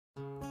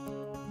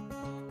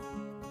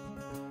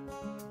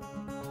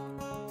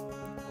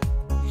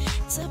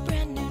It's a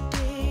brand new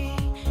day,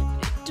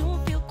 but it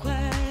don't feel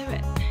quite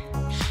right.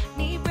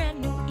 Need brand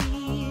new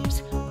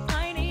ears,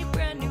 I need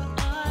brand new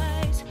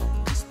eyes.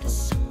 Cause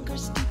this hunger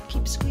still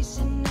keeps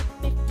squeezing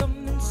at me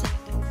from inside.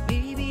 And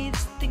maybe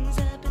these things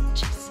I've been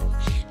chasing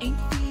ain't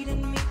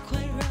feeding me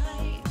quite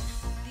right.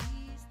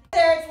 Hey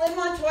there, it's Lynn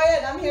Montoya,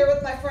 and I'm here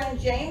with my friend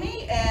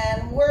Jayme,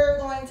 and we're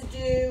going to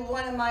do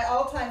one of my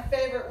all-time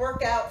favorite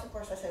workouts. Of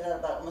course, I say that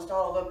about almost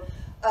all of them.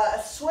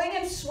 A swing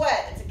and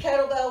sweat. It's a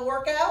kettlebell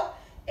workout,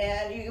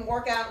 and you can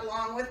work out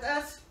along with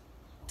us.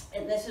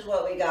 And this is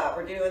what we got.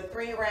 We're doing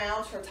 3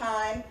 rounds for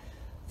time.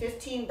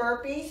 15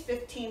 burpees,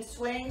 15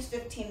 swings,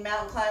 15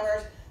 mountain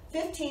climbers,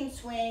 15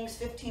 swings,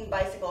 15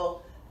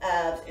 bicycle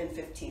abs, and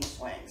 15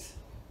 swings.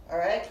 All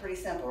right, pretty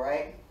simple,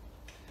 right?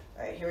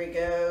 All right, here we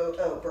go.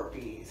 Oh,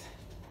 burpees.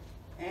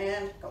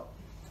 And go.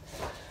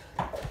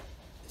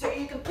 So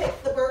you can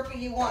pick the burpee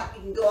you want.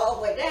 You can go all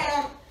the way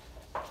down,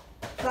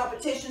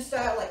 competition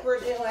style like we're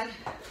doing,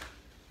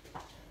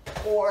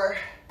 or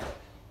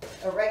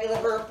a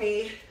regular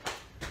burpee.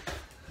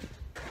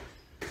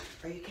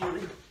 Are you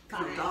counting?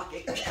 I'm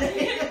talking.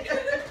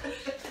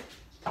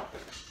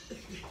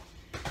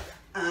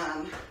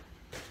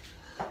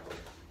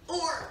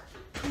 Or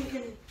you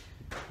can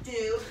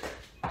do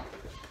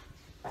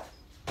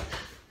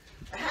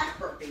a half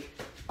burpee.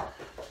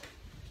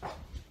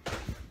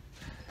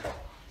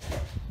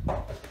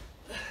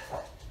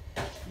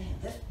 Man,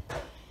 this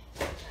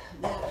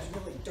mat is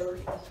really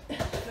dirty.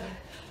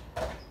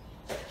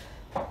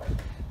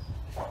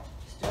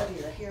 It's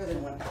dirtier here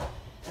than when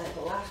at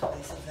the last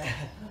place I was at.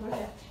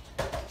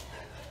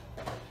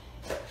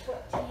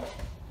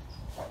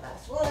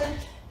 Last one.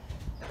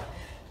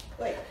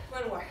 Wait.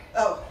 One more.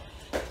 Oh.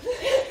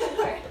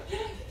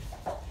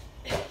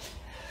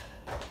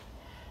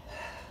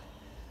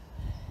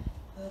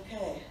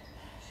 Okay.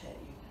 Shit,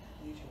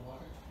 you need your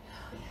water.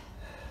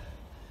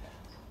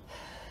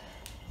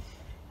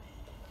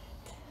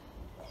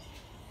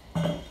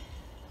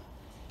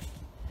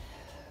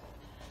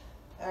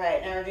 All right,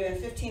 now we're doing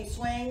 15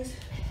 swings.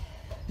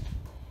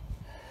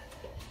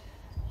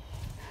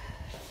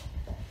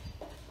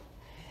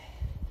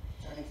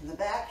 Starting from the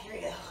back, here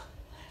we go.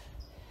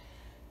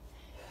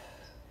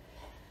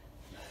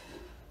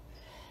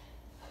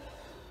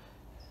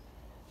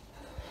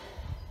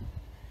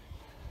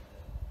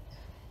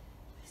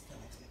 My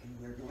stomach's making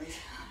a weird noise.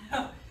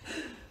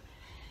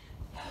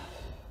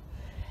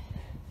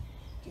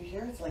 Do you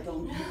hear? It's like a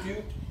doop,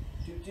 doop,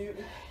 doop.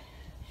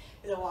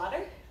 Is it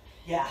water?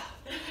 Yeah.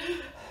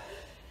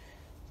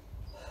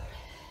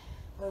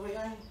 What are we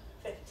doing?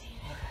 15.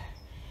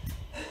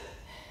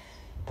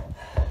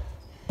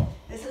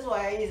 This is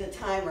why I use a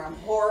timer. I'm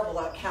horrible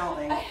at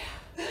counting. All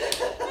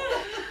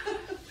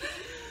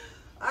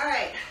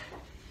right.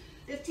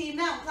 15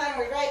 mountain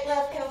climbers, right,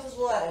 left, counts as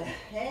one.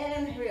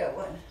 And here we go.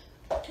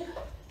 1, 2,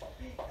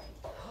 3,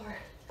 4,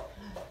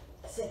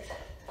 6,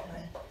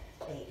 7,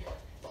 8,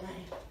 9,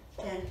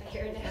 10. I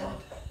hear it now.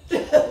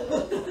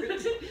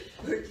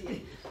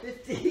 14,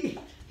 15.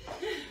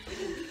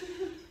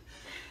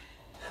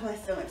 My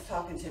stomach's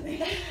talking to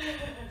me.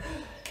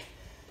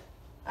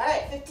 All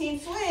right, 15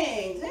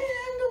 swings and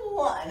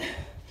 1.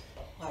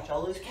 Watch,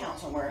 I'll lose count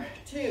somewhere.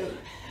 2,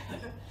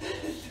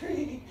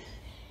 3,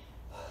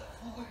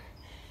 4,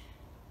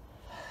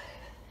 5,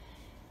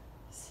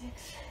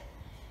 6,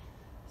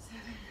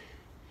 7,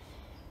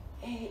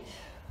 8,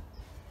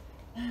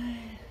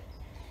 9,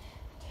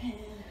 10,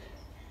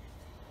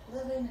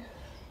 11,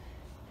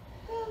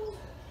 12,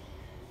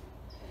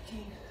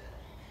 13,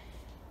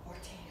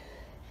 14,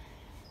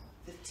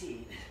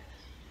 15.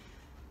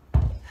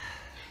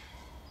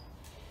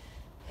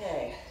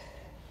 Okay.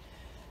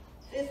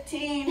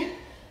 15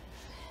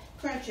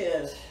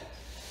 crunches.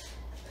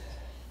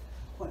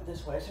 Point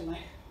this way so my,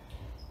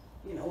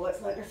 you know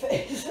what's not your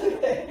face.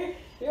 Okay.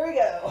 Here we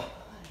go.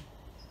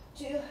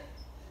 1, 2,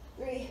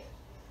 3,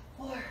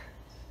 4,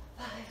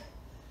 5,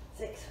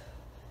 6,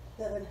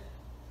 7,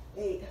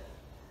 8,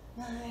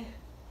 9,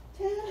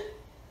 10,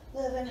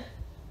 11,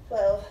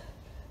 12,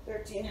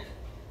 13,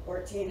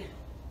 14,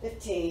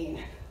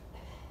 15.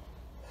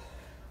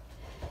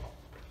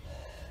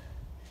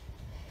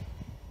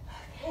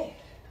 Okay,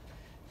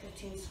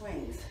 15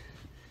 swings. 1,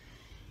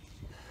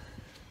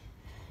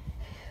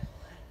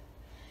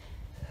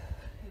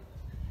 2,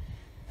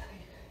 3.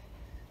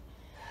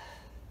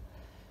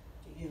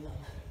 Do you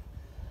love it?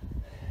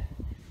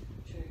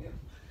 Sure you.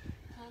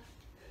 Huh?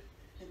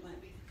 It might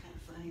be kind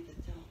of funny that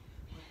they'll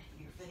put it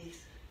in your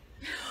face.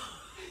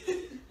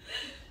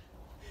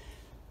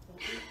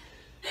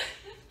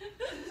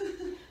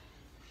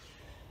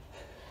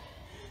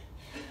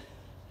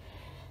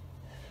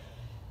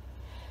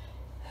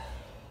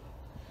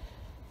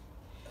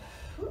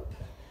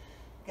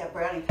 Got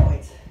brownie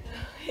points.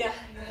 Yeah,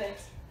 go ahead.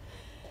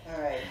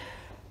 All right.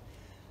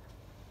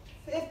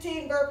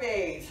 15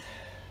 burpees.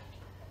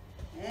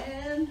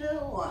 And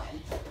 1.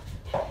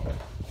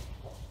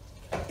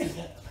 Get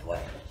out of my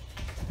way.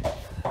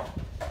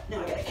 Now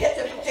I gotta catch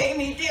up with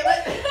Jayme, damn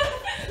it.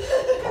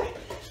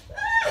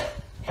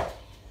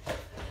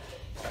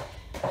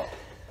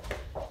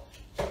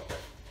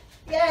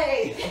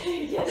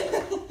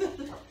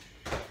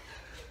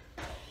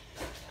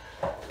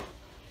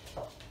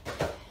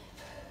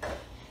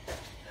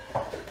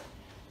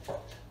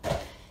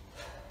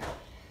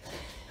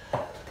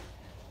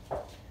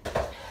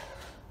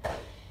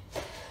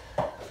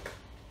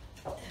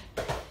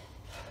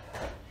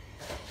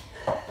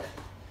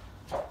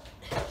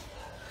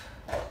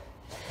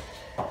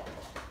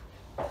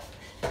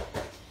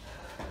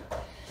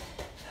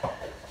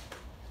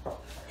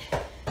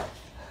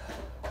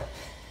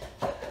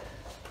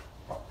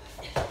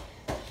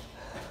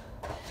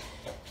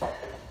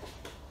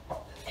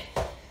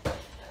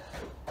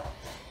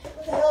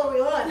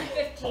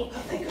 me. Oh,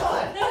 thank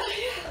God.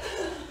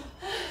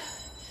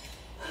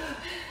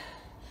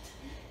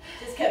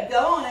 Just kept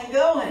going and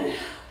going.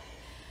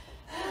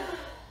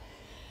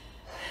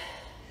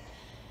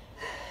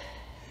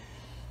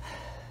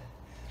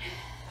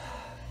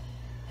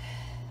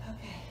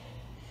 Okay.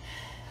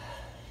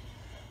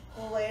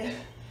 We'll wait.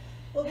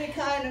 We'll be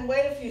kind and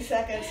wait a few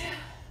seconds.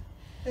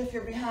 If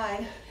you're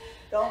behind,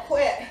 don't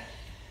quit,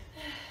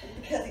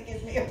 because it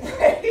gives me a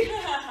break.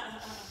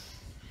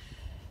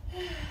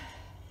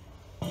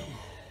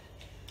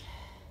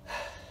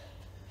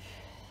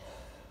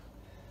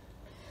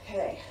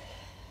 Okay,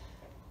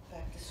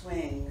 back to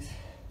swings.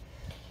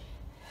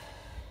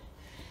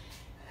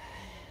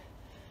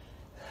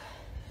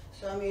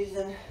 So I'm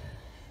using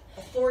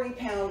a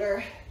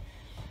 40-pounder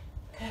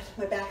because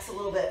my back's a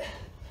little bit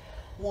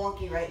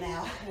wonky right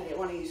now. I didn't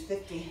want to use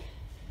 50.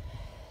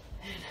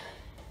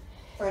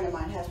 A friend of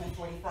mine has my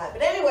 45.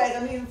 But anyways,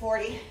 I'm using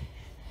 40.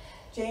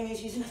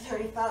 Jayme's using a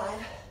 35.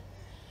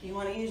 You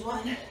want to use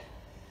one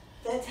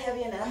that's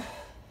heavy enough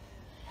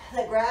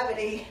that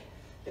gravity,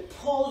 it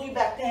pulls you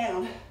back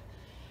down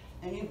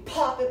and you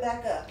pop it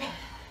back up.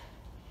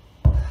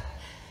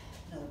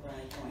 Another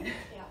brownie point.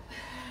 Yeah.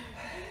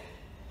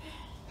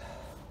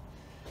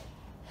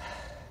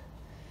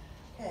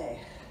 Okay.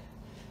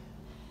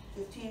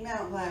 15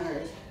 mountain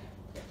climbers.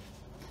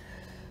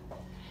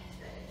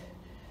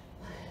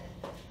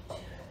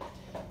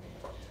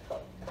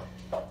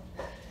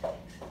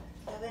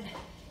 7,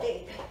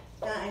 8,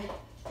 9,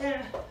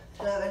 10,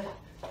 11,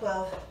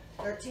 12,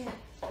 13,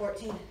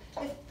 14,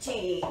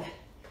 15.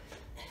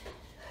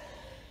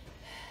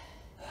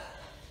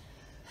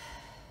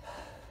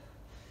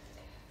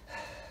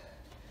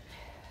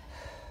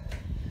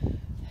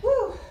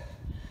 Woo.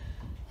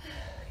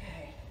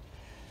 Okay.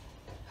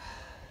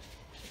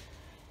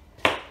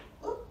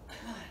 Oop,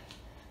 come on.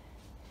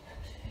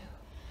 2,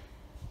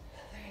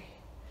 3,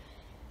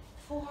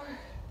 4.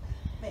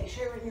 Make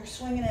sure when you're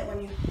swinging it,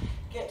 when you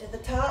get to the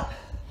top,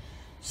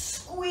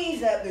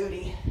 squeeze that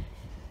booty.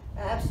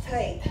 Abs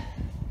tight.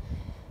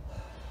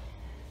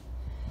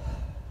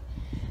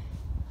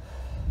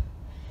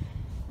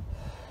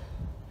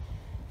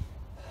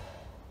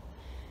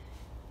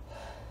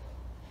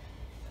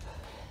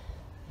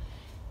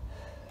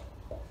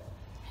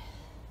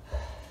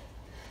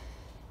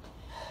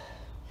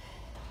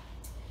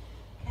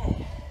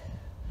 Okay.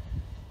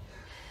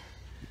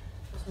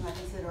 This one I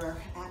consider our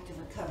active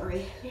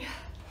recovery. Yeah.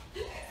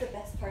 It's the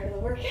best part of the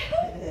workout.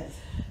 It is.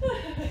 1,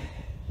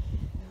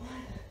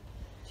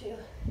 2,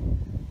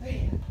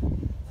 3,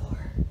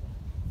 4,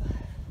 5,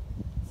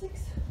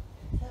 6,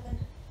 7,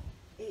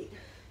 8,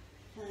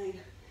 9,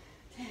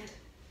 10,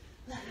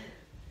 11,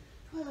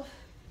 12,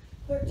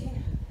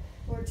 13,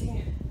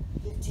 14,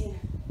 15,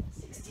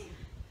 16,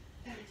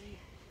 17,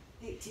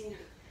 18,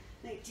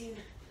 19,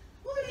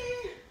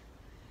 20.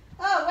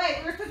 Oh,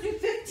 wait, we're supposed to do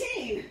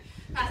 15.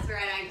 That's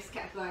right, I just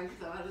kept going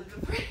because I wanted to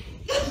break.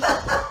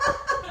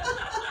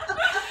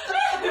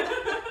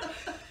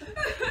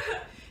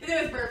 If it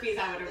was burpees,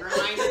 I would have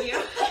reminded you.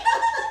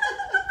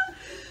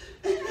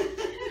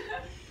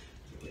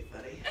 Really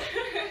funny.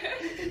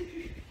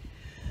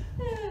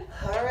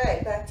 All right,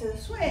 back to the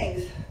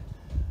swings.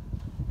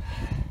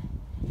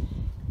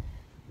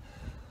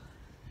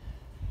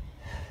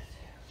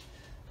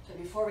 So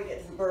before we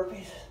get to the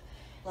burpees,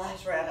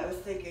 last round I was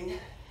thinking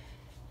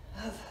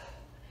of,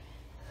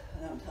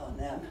 and I'm telling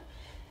them,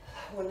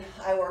 when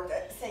I worked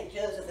at St.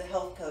 Joe's as a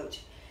health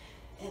coach,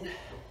 and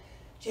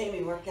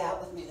Jayme worked out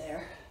with me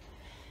there,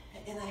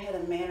 and I had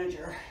a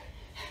manager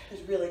who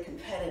was really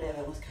competitive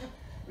and was kind of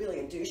really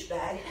a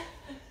douchebag.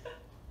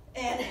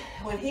 And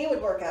when he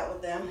would work out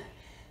with them,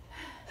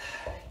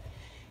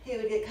 he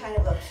would get kind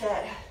of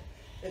upset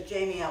if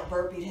Jayme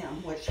out-burpeed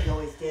him, which she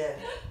always did.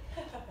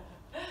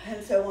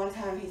 And so one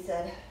time he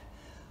said,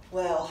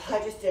 well, I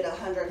just did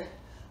 100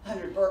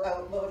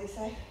 what would he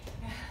say?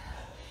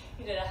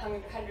 You did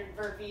 100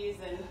 burpees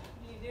and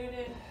you do it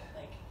in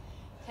like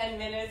 10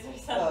 minutes or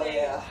something. Oh,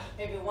 yeah.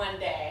 Maybe one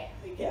day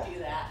we could do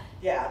that.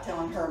 Yeah,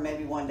 telling her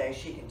maybe one day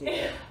she could do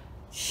it.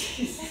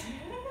 Jeez.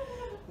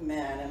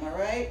 Man, am I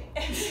right?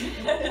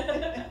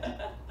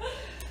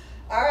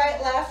 All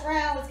right, last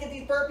round. Let's get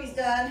these burpees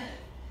done.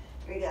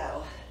 Here we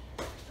go.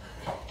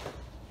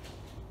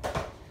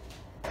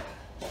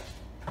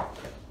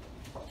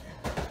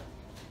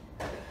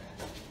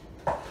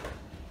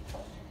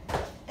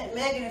 And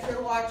Megan, if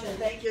you're watching,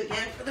 thank you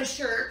again for the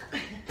shirt.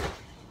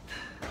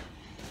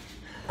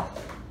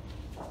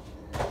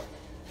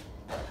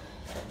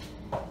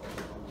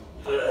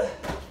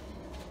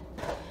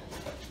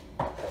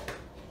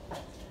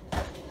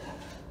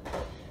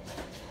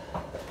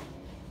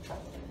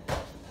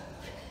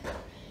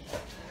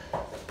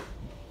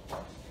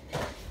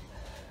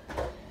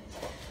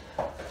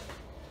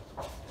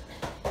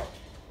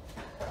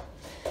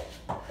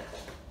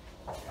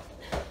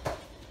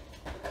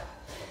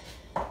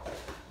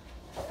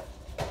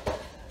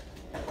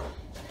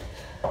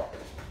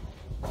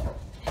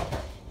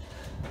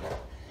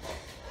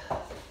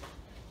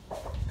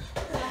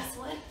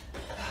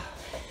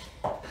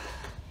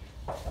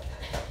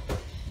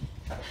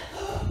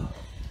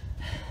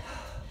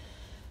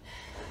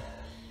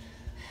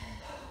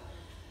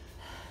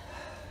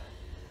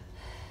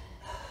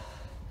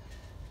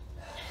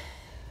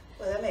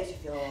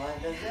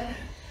 is it?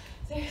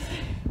 Seriously.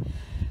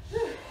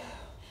 Good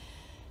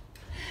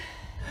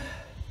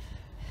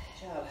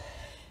job.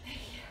 Thank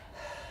you.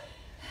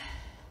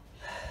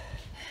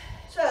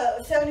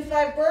 So,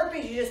 75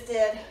 burpees you just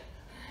did.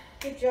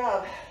 Good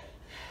job.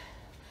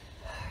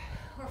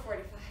 Or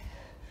 45.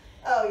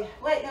 Oh,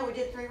 wait, no, we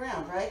did 3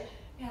 rounds, right?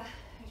 Yeah,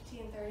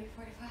 15, 30,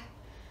 45.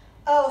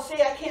 Oh,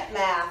 see, I can't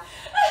math.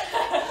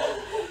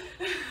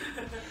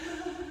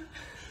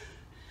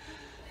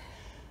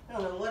 I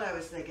don't know what I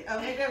was thinking.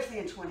 Oh, maybe I was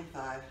thinking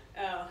 25.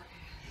 Oh.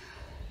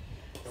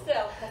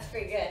 Still, that's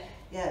pretty good.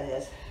 Yeah,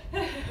 it is.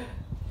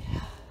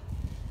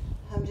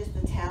 I'm just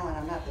the talent.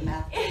 I'm not the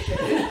math teacher.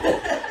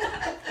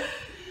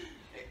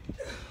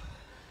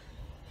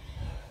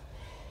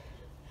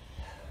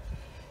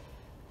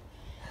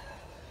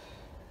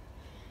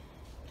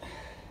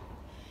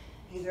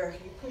 Either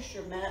you push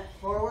your mat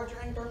forward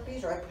during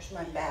burpees, or I push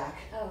mine back.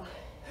 Oh,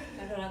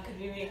 I don't know, could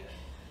be me.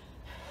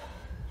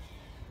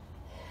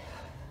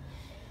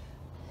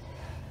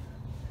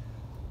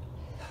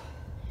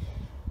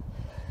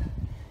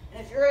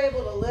 And if you're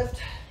able to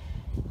lift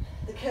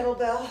the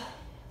kettlebell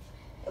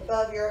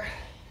above your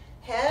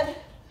head, it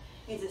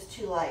means it's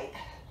too light.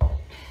 Oh,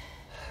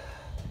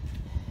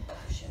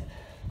 shit.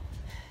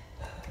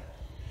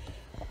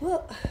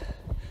 Well,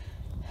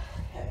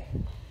 okay.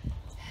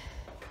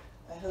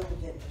 I hope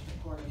it didn't just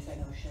record me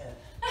saying, oh shit.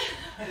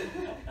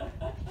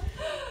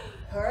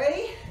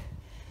 Alrighty.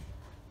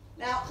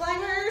 Now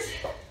climbers,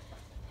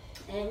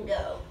 and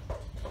go.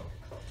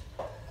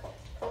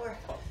 4,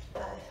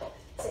 5,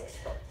 6,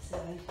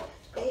 7,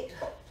 8,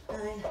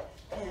 9,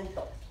 10,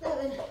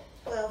 11,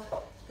 12,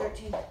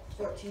 13,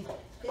 14,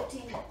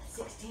 15,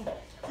 16,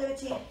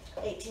 17,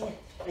 18,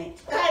 19,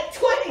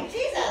 20,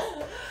 Jesus!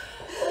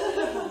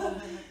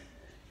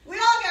 We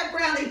all got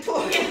brownie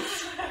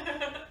points.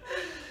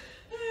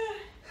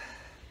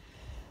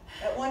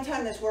 At one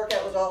time this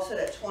workout was all set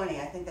at 20.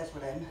 I think that's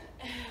what I'm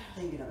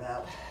thinking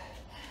about.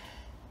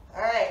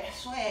 All right,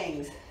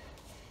 swings.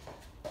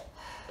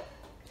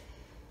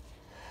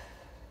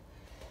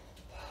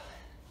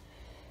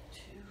 2,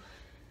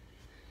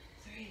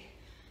 3,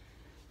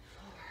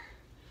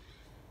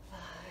 4, 5,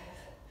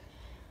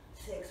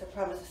 6. I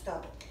promise to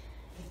stop at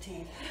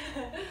 15.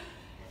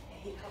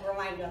 I'll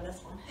remind you on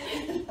this one.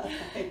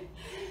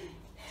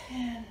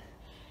 10,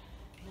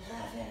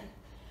 11.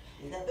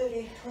 Do that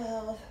booty.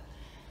 12,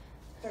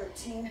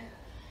 13,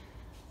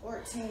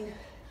 14,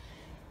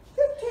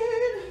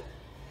 15.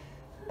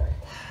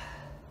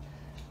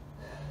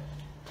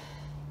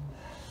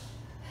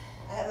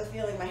 I have a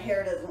feeling my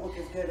hair doesn't look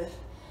as good as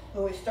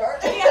when we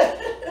start.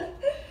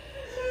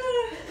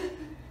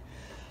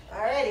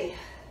 Alrighty.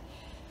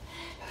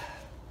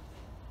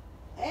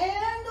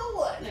 And a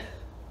 1,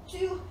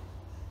 2,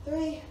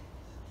 3,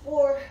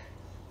 4,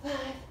 5,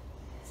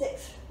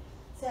 6,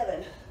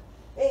 7,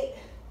 8,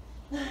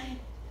 9,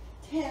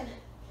 10,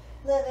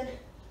 11,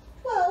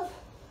 12,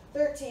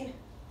 13,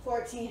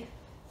 14,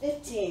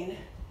 15.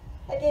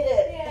 I did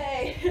it.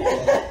 Yay.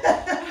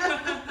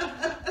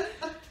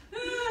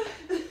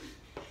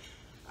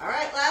 All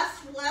right,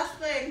 last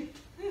thing.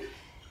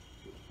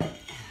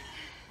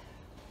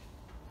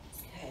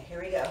 Okay,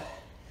 here we go.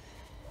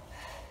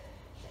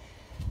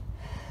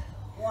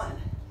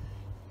 1,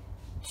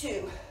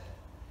 2,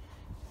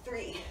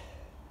 3,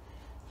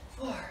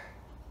 4,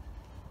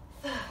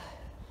 5,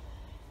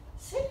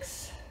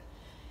 6,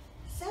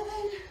 7,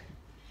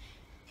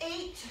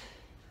 8,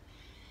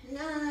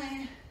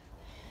 9,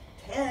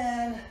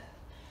 10,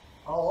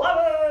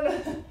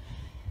 11,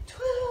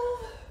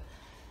 12,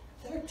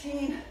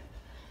 13,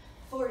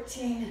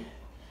 14,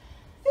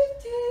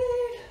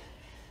 15.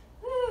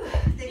 Whew. I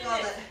think all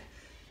the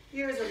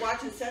years of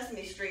watching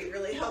Sesame Street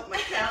really helped my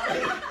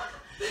calorie.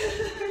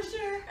 For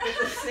sure. With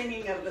the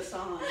singing of the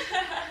song.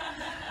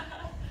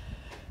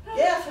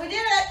 Yes, we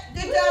did it.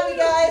 Good job, you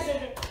guys.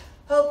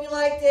 Hope you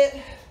liked it.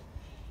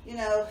 You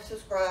know,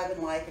 subscribe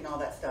and like and all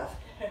that stuff.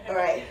 All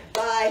right,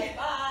 bye.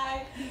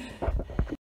 Bye.